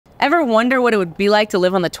Ever wonder what it would be like to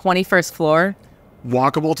live on the 21st floor?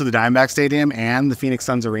 Walkable to the Diamondback Stadium and the Phoenix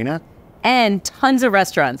Suns Arena. And tons of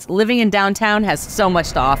restaurants. Living in downtown has so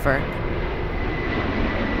much to offer.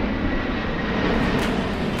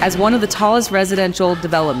 As one of the tallest residential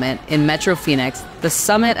development in Metro Phoenix, the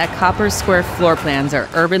Summit at Copper Square floor plans are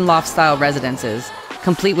urban loft-style residences,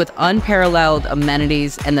 complete with unparalleled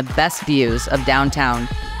amenities and the best views of downtown.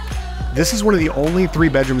 This is one of the only 3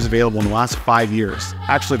 bedrooms available in the last 5 years.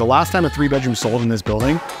 Actually, the last time a 3-bedroom sold in this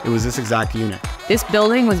building, it was this exact unit. This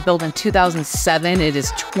building was built in 2007. It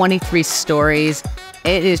is 23 stories.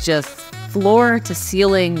 It is just floor to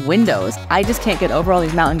ceiling windows. I just can't get over all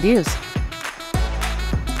these mountain views.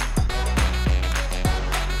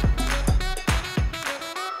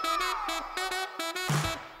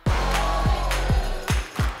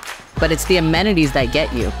 But it's the amenities that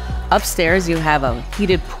get you. Upstairs, you have a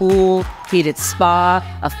heated pool, heated spa,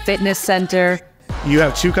 a fitness center. You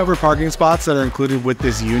have 2 covered parking spots that are included with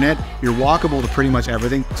this unit. You're walkable to pretty much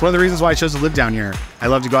everything. It's one of the reasons why I chose to live down here. I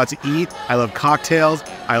love to go out to eat. I love cocktails.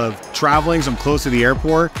 I love traveling, so I'm close to the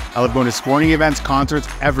airport. I love going to sporting events, concerts,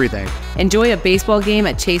 everything. Enjoy a baseball game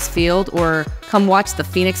at Chase Field or come watch the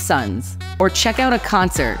Phoenix Suns. Or check out a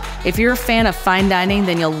concert. If you're a fan of fine dining,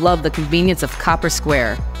 then you'll love the convenience of Copper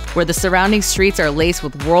Square, where the surrounding streets are laced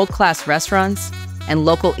with world-class restaurants and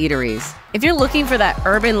local eateries. If you're looking for that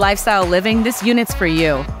urban lifestyle living, this unit's for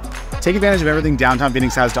you. Take advantage of everything downtown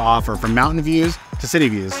Phoenix has to offer, from mountain views to city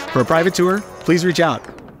views. For a private tour, please reach out.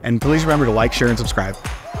 And please remember to like, share, and subscribe.